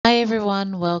Hi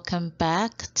everyone, welcome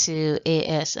back to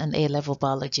AS and A-Level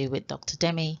Biology with Dr.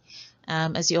 Demi.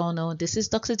 As you all know, this is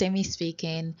Dr. Demi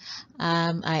speaking.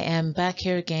 I am back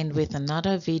here again with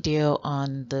another video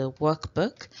on the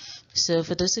workbook. So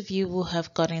for those of you who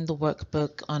have gotten the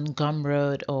workbook on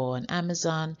Gumroad or on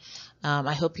Amazon,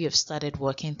 I hope you have started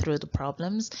working through the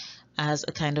problems as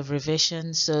a kind of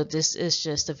revision. So this is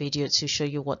just a video to show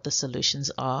you what the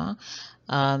solutions are.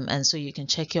 And so you can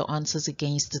check your answers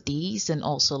against these and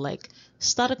also like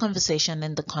start a conversation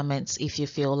in the comments if you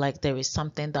feel like there is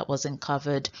something that wasn't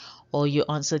covered or you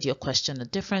answered your question a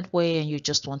different way and you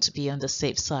just want to be on the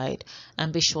safe side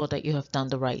and be sure that you have done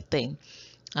the right thing.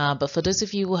 But for those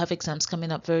of you who have exams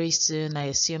coming up very soon, I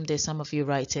assume there's some of you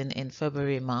writing in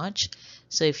February, March.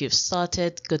 So if you've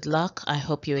started, good luck. I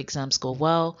hope your exams go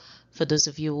well. For those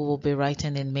of you who will be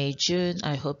writing in May, June,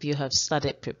 I hope you have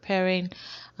started preparing.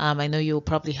 I know you'll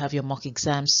probably have your mock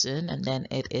exams soon, and then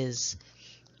it is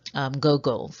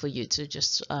go for you to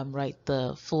just write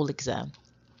the full exam.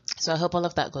 So I hope all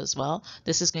of that goes well.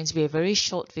 This is going to be a very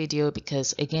short video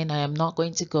because again, I am not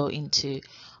going to go into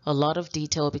a lot of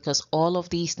detail because all of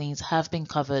these things have been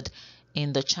covered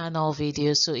in the channel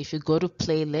videos. So if you go to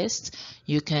playlist,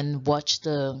 you can watch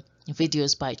the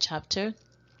videos by chapter.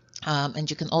 And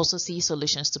you can also see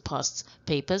solutions to past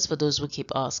papers for those who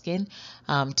keep asking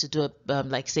to do a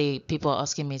like say people are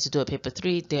asking me to do a paper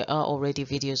 3. There are already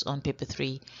videos on paper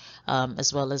 3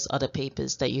 as well as other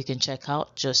papers that you can check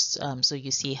out just so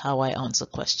you see how I answer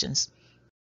questions.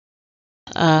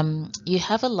 You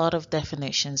have a lot of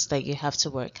definitions that you have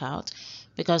to work out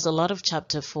because a lot of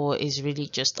chapter 4 is really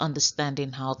just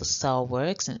understanding how the cell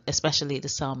works, and especially the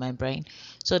cell membrane.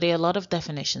 So there are a lot of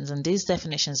definitions, and these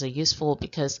definitions are useful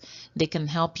because they can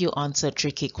help you answer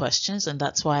tricky questions, and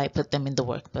that's why I put them in the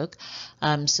workbook.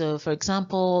 So for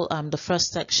example, the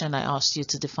first section I asked you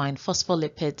to define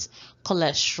phospholipids,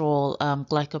 cholesterol,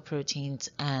 glycoproteins,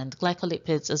 and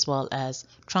glycolipids, as well as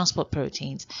transport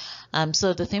proteins.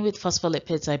 So the thing with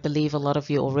phospholipids, I believe a lot of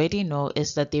you already know,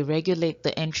 is that they regulate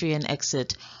the entry and exit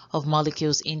of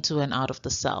molecules into and out of the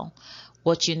cell.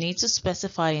 What you need to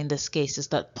specify in this case is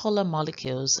that polar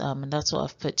molecules, and that's what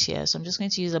I've put here. So I'm just going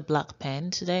to use a black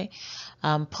pen today.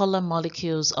 Polar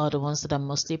molecules are the ones that are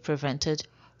mostly prevented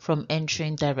from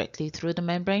entering directly through the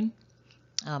membrane.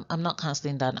 I'm not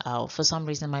canceling that out. For some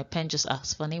reason, my pen just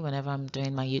acts funny whenever I'm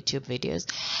doing my YouTube videos.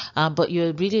 But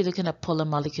you're really looking at polar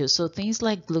molecules. So things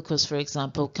like glucose, for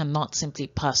example, cannot simply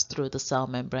pass through the cell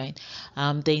membrane.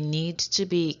 They need to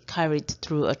be carried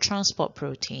through a transport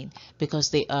protein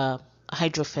because they are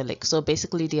hydrophilic. So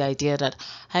basically the idea that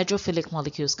hydrophilic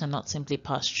molecules cannot simply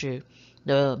pass through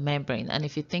the membrane. And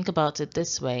if you think about it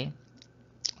this way,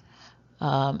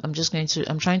 I'm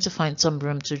trying to find some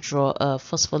room to draw a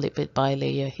phospholipid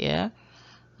bilayer here.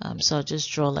 So I'll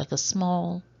just draw like a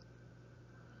small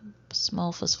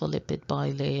phospholipid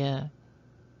bilayer.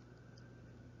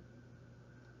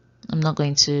 I'm not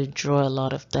going to draw a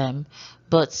lot of them,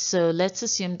 but so let's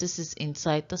assume this is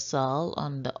inside the cell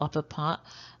on the upper part,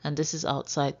 and this is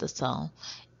outside the cell.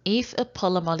 If a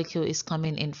polar molecule is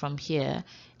coming in from here,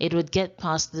 it would get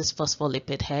past this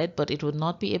phospholipid head, but it would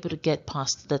not be able to get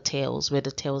past the tails where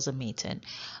the tails are meeting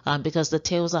because the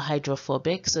tails are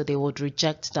hydrophobic, so they would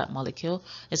reject that molecule.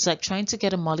 It's like trying to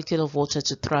get a molecule of water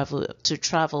to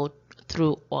travel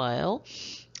through oil.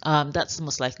 That's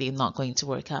most likely not going to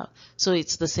work out. So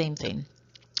it's the same thing.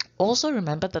 Also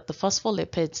remember that the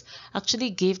phospholipids actually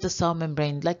give the cell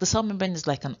membrane, like the cell membrane is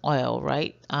like an oil,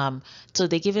 right? So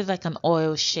they give it like an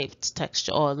oil shaped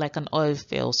texture or like an oil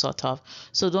fill sort of.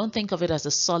 So don't think of it as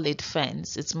a solid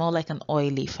fence. It's more like an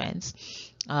oily fence.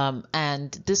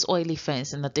 And this oily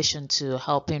fence, in addition to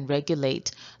helping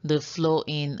regulate the flow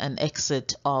in and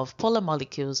exit of polar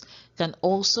molecules, can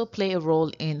also play a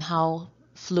role in how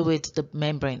fluid the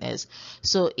membrane is.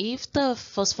 So if the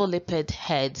phospholipid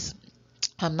heads,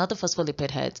 not the phospholipid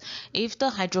heads, if the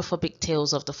hydrophobic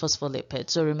tails of the phospholipid,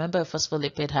 so remember a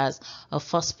phospholipid has a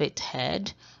phosphate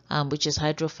head, which is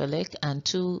hydrophilic, and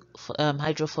two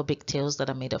hydrophobic tails that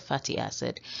are made of fatty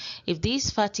acid. If these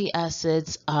fatty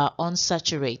acids are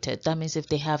unsaturated, that means if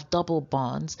they have double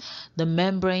bonds, the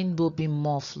membrane will be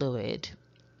more fluid.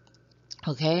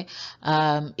 Okay,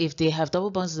 if they have double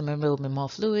bonds, the membrane will be more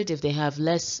fluid. If they have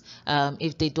less,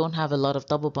 if they don't have a lot of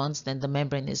double bonds, then the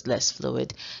membrane is less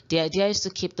fluid. The idea is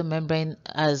to keep the membrane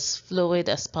as fluid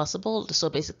as possible, so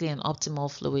basically an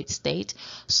optimal fluid state,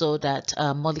 so that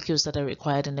molecules that are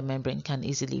required in the membrane can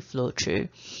easily flow through.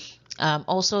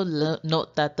 Also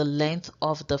note that the length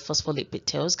of the phospholipid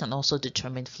tails can also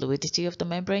determine fluidity of the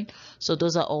membrane. So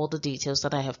those are all the details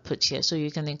that I have put here. So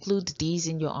you can include these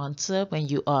in your answer when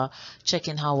you are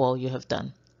checking how well you have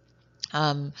done.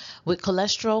 Um, with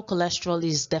cholesterol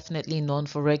is definitely known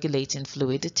for regulating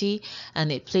fluidity,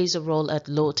 and it plays a role at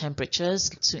low temperatures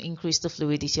to increase the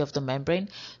fluidity of the membrane.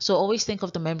 So always think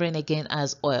of the membrane again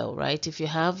as oil, right? If you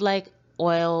have like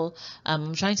oil,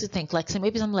 I'm trying to think like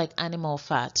maybe something like animal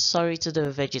fat. Sorry to the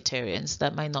vegetarians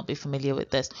that might not be familiar with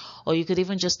this. Or you could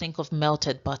even just think of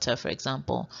melted butter, for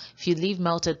example. If you leave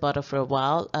melted butter for a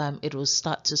while, it will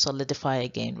start to solidify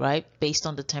again, right? Based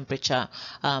on the temperature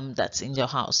that's in your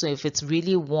house. So if it's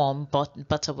really warm,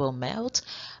 butter will melt,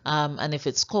 and if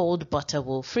it's cold, butter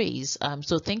will freeze.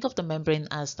 So think of the membrane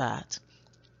as that.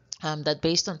 That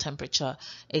based on temperature,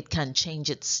 it can change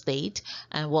its state.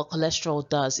 And what cholesterol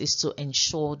does is to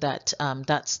ensure that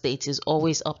that state is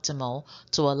always optimal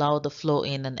to allow the flow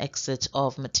in and exit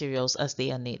of materials as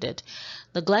they are needed.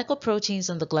 The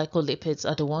glycoproteins and the glycolipids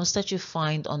are the ones that you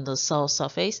find on the cell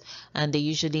surface, and they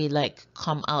usually like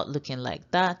come out looking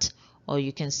like that, or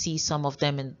you can see some of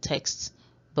them in the text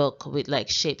book with like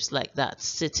shapes like that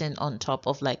sitting on top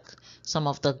of like some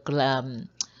of the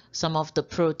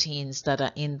proteins that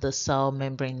are in the cell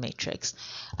membrane matrix.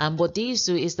 And what these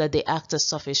do is that they act as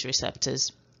surface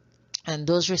receptors. And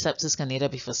those receptors can either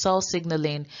be for cell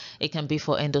signaling, it can be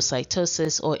for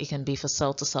endocytosis, or it can be for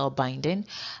cell-to-cell binding.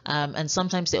 And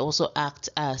sometimes they also act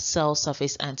as cell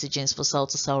surface antigens for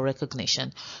cell-to-cell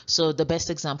recognition. So the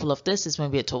best example of this is when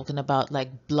we're talking about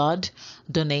like blood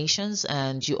donations,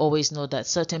 and you always know that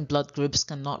certain blood groups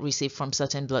cannot receive from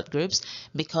certain blood groups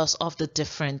because of the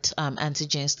different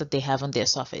antigens that they have on their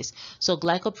surface. So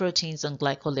glycoproteins and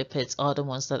glycolipids are the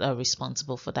ones that are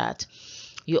responsible for that.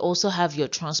 You also have your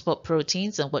transport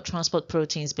proteins, and what transport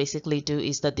proteins basically do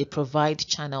is that they provide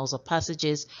channels or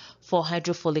passages for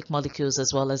hydrophilic molecules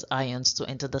as well as ions to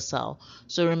enter the cell.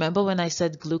 So remember when I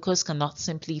said glucose cannot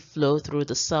simply flow through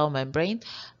the cell membrane,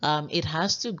 it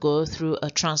has to go through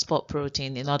a transport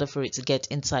protein in order for it to get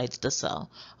inside the cell.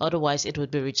 Otherwise, it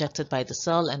would be rejected by the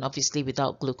cell, and obviously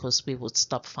without glucose, we would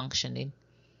stop functioning.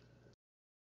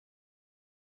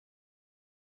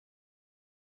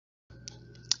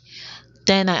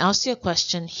 Then I asked you a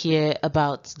question here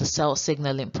about the cell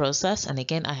signaling process. And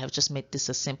again, I have just made this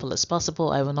as simple as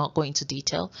possible. I will not go into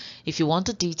detail. If you want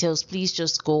the details, please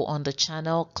just go on the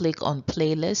channel, click on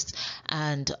playlist,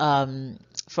 and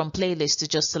from playlist to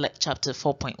just select chapter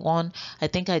 4.1. I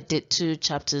think I did 2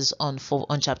 chapters on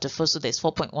chapter 4, so there's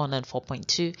 4.1 and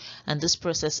 4.2, and this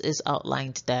process is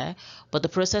outlined there. But the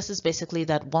process is basically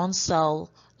that one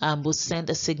cell will send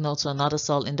a signal to another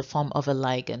cell in the form of a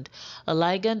ligand. A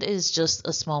ligand is just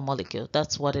a small molecule.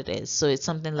 That's what it is. So it's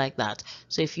something like that.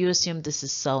 So if you assume this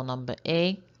is cell number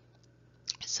A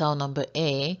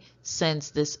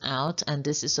sends this out, and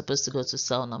this is supposed to go to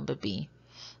cell number B.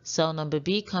 Cell number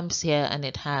B comes here, and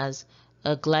it has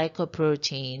a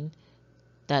glycoprotein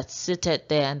that's seated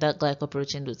there, and that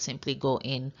glycoprotein would simply go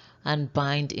in and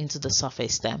bind into the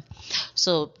surface there.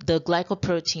 So the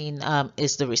glycoprotein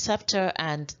is the receptor,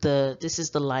 and this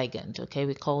is the ligand. Okay,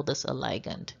 we call this a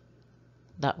ligand,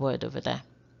 that word over there.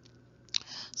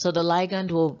 So the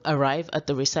ligand will arrive at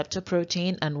the receptor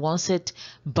protein, and once it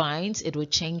binds, it will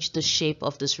change the shape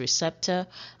of this receptor,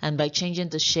 and by changing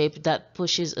the shape, that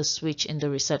pushes a switch in the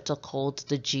receptor called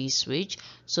the G switch.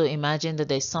 So imagine that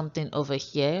there's something over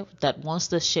here that once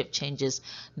the shape changes,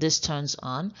 this turns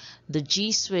on. The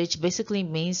G switch basically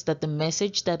means that the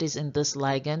message that is in this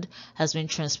ligand has been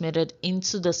transmitted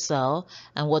into the cell,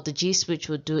 and what the G switch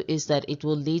will do is that it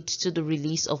will lead to the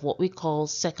release of what we call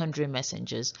secondary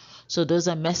messengers. So those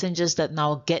are messengers that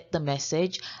now get the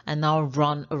message and now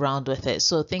run around with it.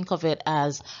 So think of it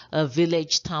as a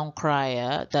village town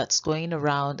crier that's going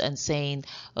around and saying,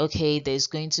 okay, there's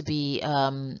going to be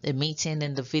a meeting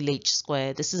in the village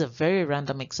square. This is a very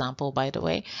random example, by the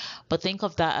way, but think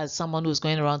of that as someone who's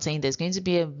going around saying there's going to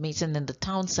be a meeting in the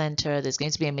town center, there's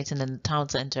going to be a meeting in the town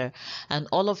center, and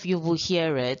all of you will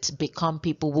hear it, become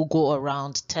people who go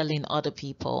around telling other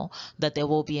people that there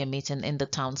will be a meeting in the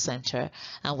town center.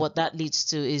 And what that leads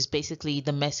to is basically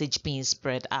the message being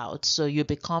spread out. So you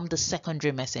become the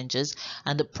secondary messengers,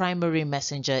 and the primary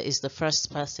messenger is the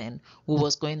first person who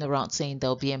was going around saying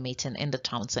there'll be a meeting in the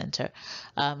town center.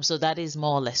 So that is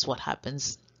more or less what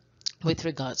happens with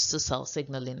regards to cell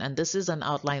signaling, and this is an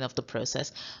outline of the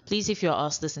process. Please, if you're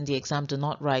asked this in the exam, do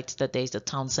not write that there is a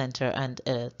town center and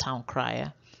a town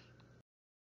crier.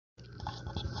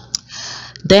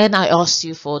 Then I asked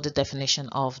you for the definition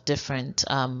of different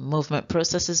movement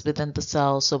processes within the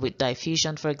cell. So with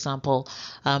diffusion, for example,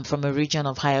 from a region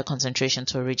of higher concentration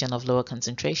to a region of lower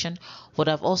concentration. What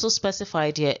I've also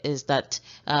specified here is that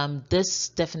this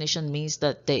definition means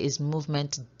that there is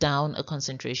movement down a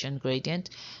concentration gradient.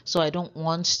 So I don't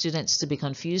want students to be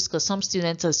confused, because some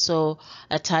students are so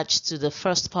attached to the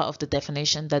first part of the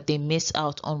definition that they miss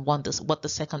out on what the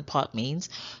second part means.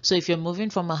 So if you're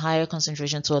moving from a higher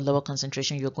concentration to a lower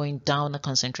concentration, you're going down a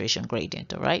concentration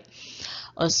gradient, all right?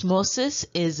 Osmosis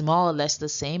is more or less the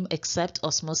same, except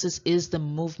osmosis is the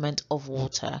movement of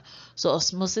water. So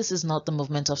osmosis is not the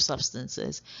movement of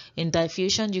substances. In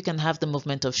diffusion, you can have the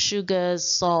movement of sugars,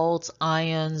 salts,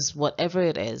 ions, whatever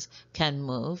it is can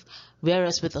move.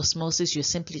 Whereas with osmosis, you're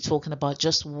simply talking about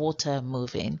just water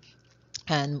moving.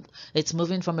 And it's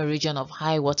moving from a region of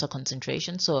high water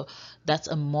concentration, so that's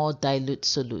a more dilute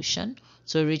solution,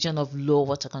 to a region of low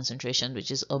water concentration,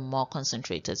 which is a more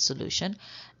concentrated solution.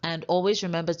 And always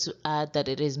remember to add that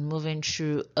it is moving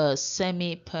through a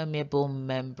semi-permeable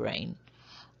membrane.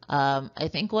 I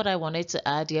think what I wanted to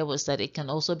add here was that it can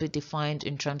also be defined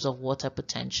in terms of water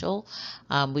potential,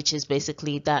 which is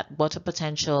basically that water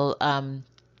potential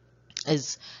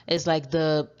is like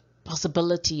the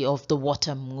possibility of the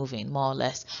water moving, more or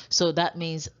less. So that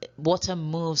means water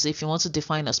moves. If you want to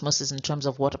define osmosis in terms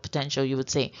of water potential, you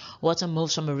would say water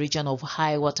moves from a region of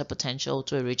high water potential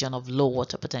to a region of low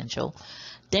water potential.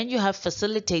 Then you have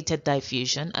facilitated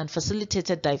diffusion, and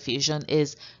facilitated diffusion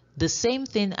is the same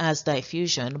thing as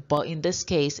diffusion, but in this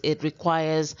case it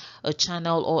requires a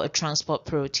channel or a transport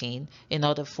protein in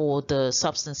order for the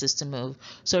substances to move.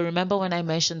 So remember when I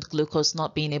mentioned glucose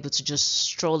not being able to just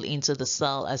stroll into the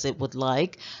cell as it would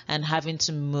like and having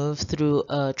to move through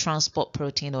a transport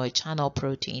protein or a channel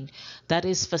protein? That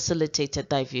is facilitated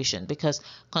diffusion, because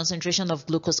concentration of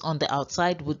glucose on the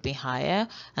outside would be higher,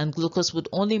 and glucose would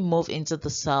only move into the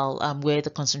cell where the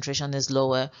concentration is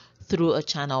lower through a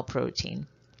channel protein.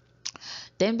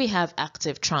 Then we have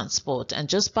active transport, and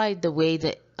just by the way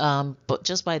that but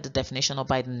just by the definition or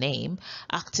by the name,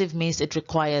 active means it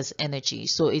requires energy.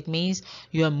 So it means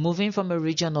you are moving from a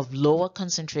region of lower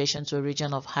concentration to a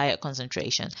region of higher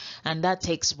concentration, and that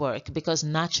takes work, because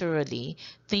naturally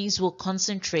things will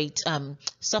concentrate,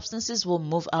 substances will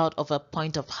move out of a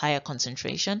point of higher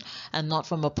concentration and not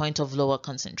from a point of lower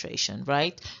concentration,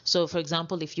 right? So for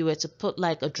example, if you were to put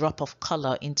like a drop of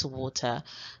color into water,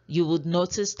 you would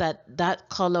notice that that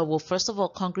color will first of all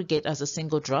congregate as a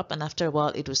single drop, and after a while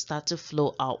it will start to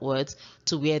flow outwards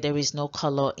to where there is no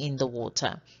color in the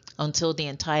water until the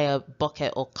entire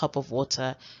bucket or cup of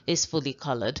water is fully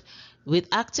colored. With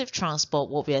active transport,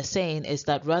 what we are saying is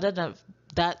that rather than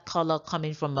that color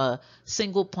coming from a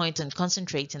single point and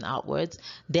concentrating outwards,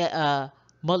 there are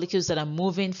molecules that are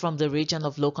moving from the region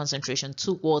of low concentration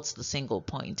towards the single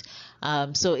point.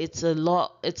 So it's a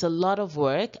lot of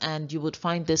work, and you would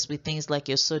find this with things like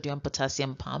your sodium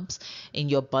potassium pumps in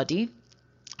your body.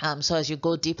 So as you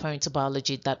go deeper into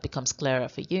biology, that becomes clearer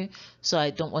for you. So I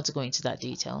don't want to go into that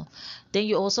detail. Then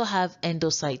you also have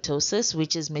endocytosis,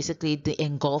 which is basically the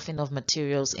engulfing of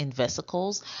materials in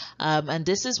vesicles. And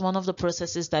this is one of the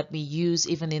processes that we use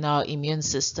even in our immune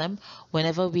system.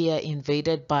 Whenever we are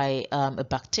invaded by a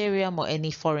bacterium or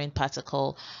any foreign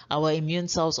particle, our immune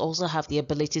cells also have the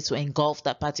ability to engulf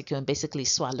that particle and basically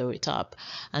swallow it up.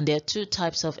 And there are two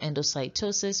types of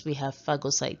endocytosis. We have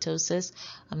phagocytosis.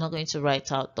 I'm not going to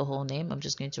write out the whole name. I'm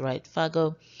just going to write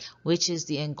phago, which is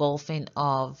the engulfing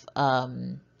of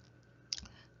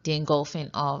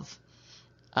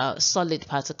solid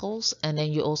particles. And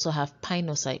then you also have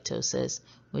pinocytosis,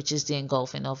 which is the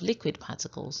engulfing of liquid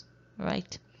particles,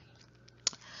 right?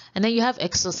 And then you have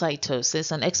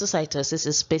exocytosis, and exocytosis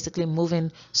is basically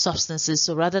moving substances.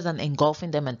 So rather than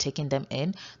engulfing them and taking them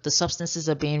in, the substances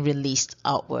are being released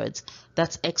outwards.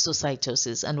 That's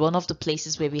exocytosis. And one of the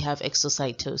places where we have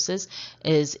exocytosis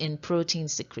is in protein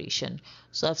secretion.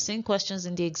 So I've seen questions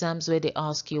in the exams where they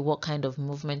ask you what kind of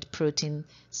movement protein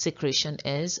secretion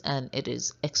is, and it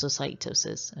is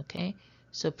exocytosis. Okay,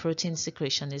 so protein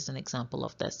secretion is an example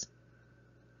of this.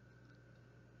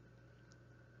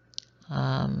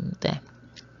 There.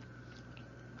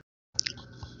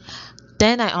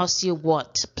 Then I asked you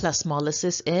what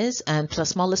plasmolysis is, and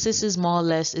plasmolysis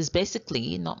is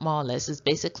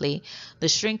basically the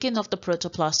shrinking of the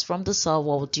protoplast from the cell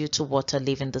wall due to water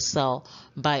leaving the cell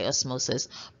by osmosis.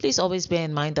 Please always bear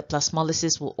in mind that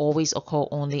plasmolysis will always occur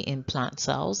only in plant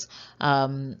cells.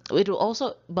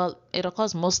 It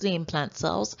occurs mostly in plant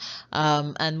cells,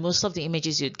 and most of the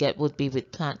images you'd get would be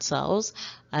with plant cells.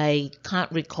 I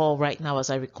can't recall right now as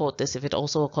I record this if it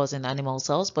also occurs in animal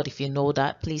cells, but if you know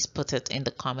that, please put it in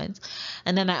the comments.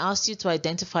 And then I asked you to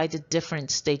identify the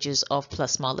different stages of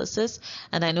plasmolysis.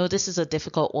 And I know this is a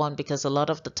difficult one because a lot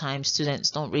of the time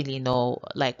students don't really know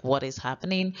like what is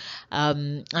happening.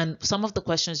 And some of the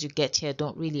questions you get here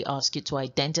don't really ask you to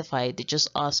identify it. They just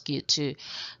ask you to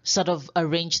sort of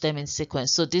arrange them in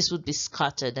sequence. So this would be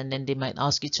scattered, and then they might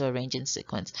ask you to arrange in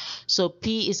sequence. So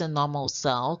P is a normal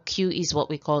cell. Q is what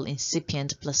we call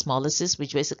incipient plasmolysis,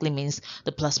 which basically means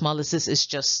the plasmolysis is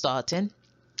just starting.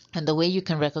 And the way you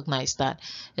can recognize that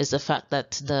is the fact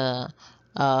that the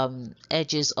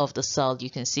edges of the cell, you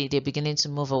can see they're beginning to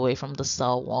move away from the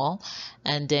cell wall.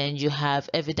 And then you have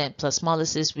evident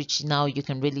plasmolysis, which now you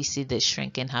can really see the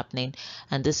shrinking happening.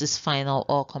 And this is final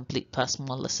or complete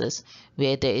plasmolysis,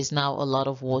 where there is now a lot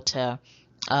of water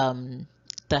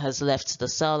that has left the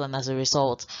cell, and as a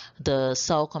result the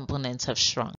cell components have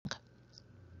shrunk.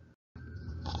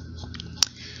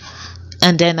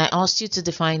 And then I asked you to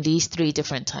define these three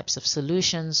different types of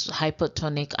solutions: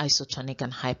 hypotonic, isotonic,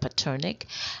 and hypertonic.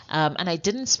 And I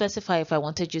didn't specify if I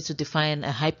wanted you to define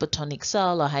a hypotonic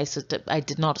cell or isotonic. I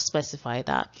did not specify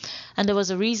that. And there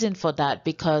was a reason for that,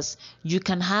 because you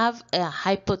can have a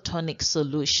hypotonic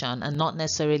solution and not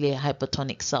necessarily a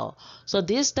hypotonic cell. So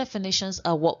these definitions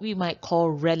are what we might call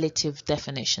relative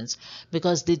definitions,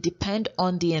 because they depend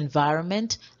on the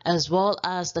environment as well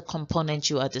as the component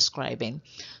you are describing.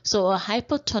 So a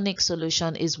hypotonic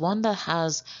solution is one that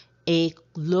has a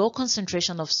low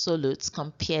concentration of solutes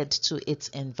compared to its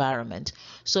environment.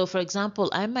 So for example,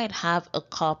 I might have a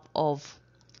cup of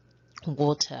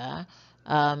water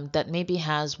that maybe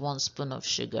has 1 spoon of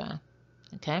sugar,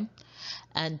 okay?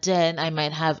 And then I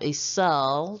might have a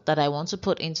cell that I want to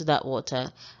put into that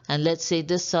water, and let's say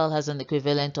this cell has an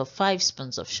equivalent of 5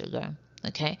 spoons of sugar,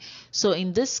 okay? So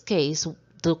in this case,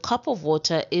 the cup of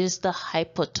water is the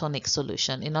hypotonic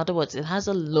solution. In other words, it has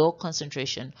a low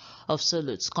concentration of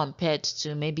solutes compared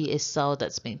to maybe a cell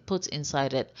that's been put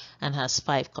inside it and has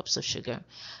 5 cups of sugar.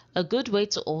 A good way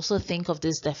to also think of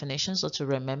these definitions, or to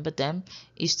remember them,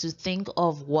 is to think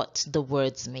of what the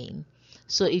words mean.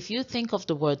 So if you think of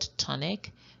the word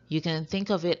tonic, you can think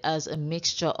of it as a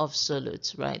mixture of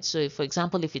solutes, right? So if, for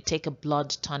example, if you take a blood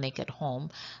tonic at home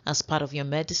as part of your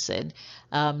medicine,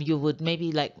 you would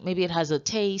maybe it has a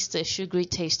taste, a sugary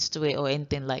taste to it, or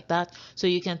anything like that. So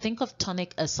you can think of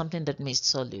tonic as something that means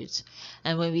solute.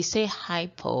 And when we say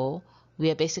hypo, we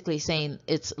are basically saying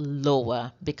it's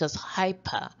lower, because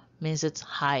hyper means it's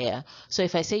higher. So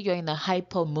if I say you're in a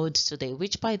hypo mood today,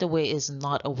 which by the way is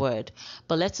not a word,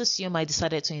 but let's assume I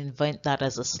decided to invent that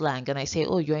as a slang, and I say,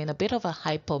 oh, you're in a bit of a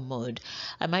hypo mood,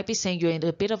 I might be saying you're in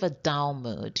a bit of a down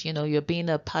mood, you know, you're being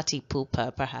a party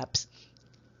pooper perhaps.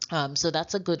 So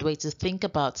that's a good way to think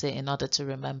about it in order to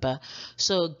remember.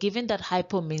 So given that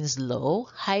hypo means low,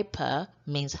 hyper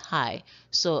means high.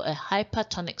 So a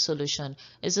hypertonic solution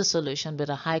is a solution with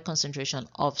a high concentration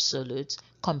of solutes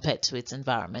compared to its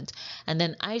environment. And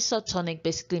then isotonic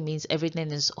basically means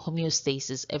everything is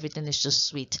homeostasis, everything is just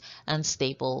sweet and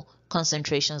stable.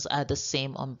 Concentrations are the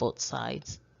same on both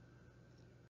sides.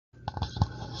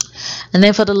 And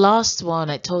then for the last one,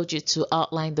 I told you to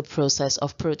outline the process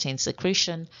of protein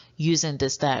secretion using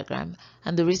this diagram.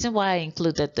 And the reason why I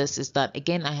included this is that,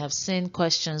 again, I have seen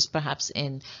questions perhaps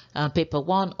in paper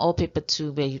 1 or paper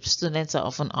 2 where students are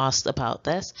often asked about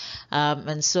this.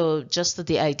 And so just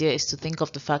the idea is to think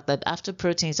of the fact that after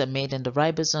proteins are made in the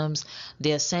ribosomes,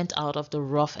 they are sent out of the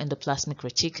rough endoplasmic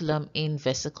reticulum in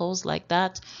vesicles like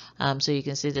that. So you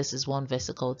can see this is one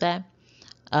vesicle there.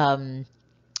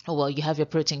 Well, you have your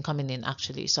protein coming in,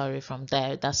 actually, sorry, from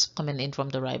there, that's coming in from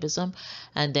the ribosome,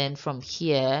 and then from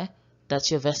here, that's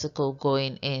your vesicle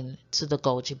going in to the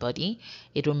Golgi body.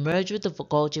 It will merge with the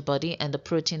Golgi body, and the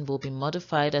protein will be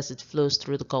modified as it flows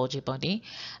through the Golgi body.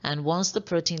 And once the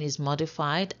protein is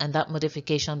modified, and that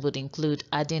modification would include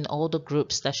adding all the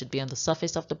groups that should be on the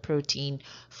surface of the protein,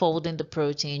 folding the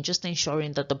protein, just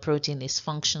ensuring that the protein is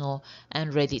functional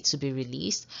and ready to be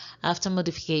released. After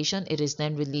modification, it is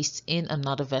then released in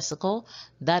another vesicle.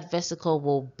 That vesicle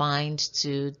will bind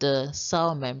to the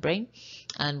cell membrane.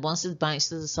 And once it binds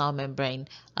to the cell membrane,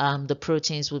 the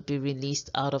proteins would be released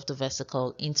out of the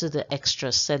vesicle into the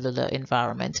extracellular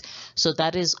environment. So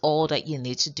that is all that you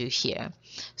need to do here.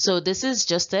 So this is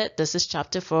just it. This is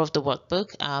chapter 4 of the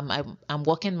workbook. I'm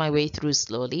working my way through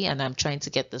slowly, and I'm trying to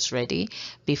get this ready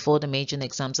before the major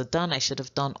exams are done. I should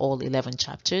have done all 11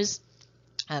 chapters.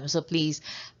 So please,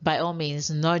 by all means,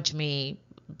 nudge me,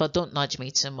 but don't nudge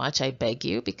me too much, I beg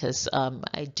you, because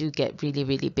I do get really,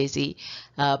 really busy.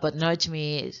 But nudge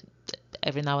me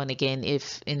every now and again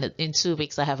if in 2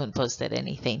 weeks I haven't posted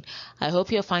anything. I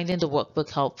hope you're finding the workbook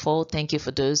helpful. Thank you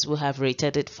for those who have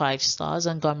rated it 5 stars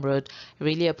on Gumroad.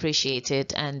 Really appreciate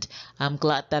it, and I'm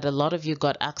glad that a lot of you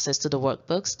got access to the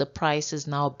workbooks. The price is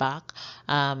now back,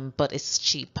 but it's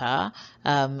cheaper.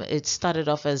 It started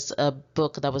off as a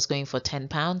book that was going for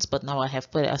 £10, but now I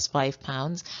have put it as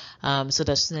 £5, so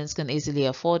that students can easily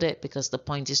afford it, because the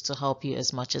point is to help you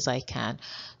as much as I can.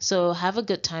 So have a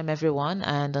good time, everyone,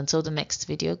 and until the next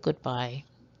video, goodbye.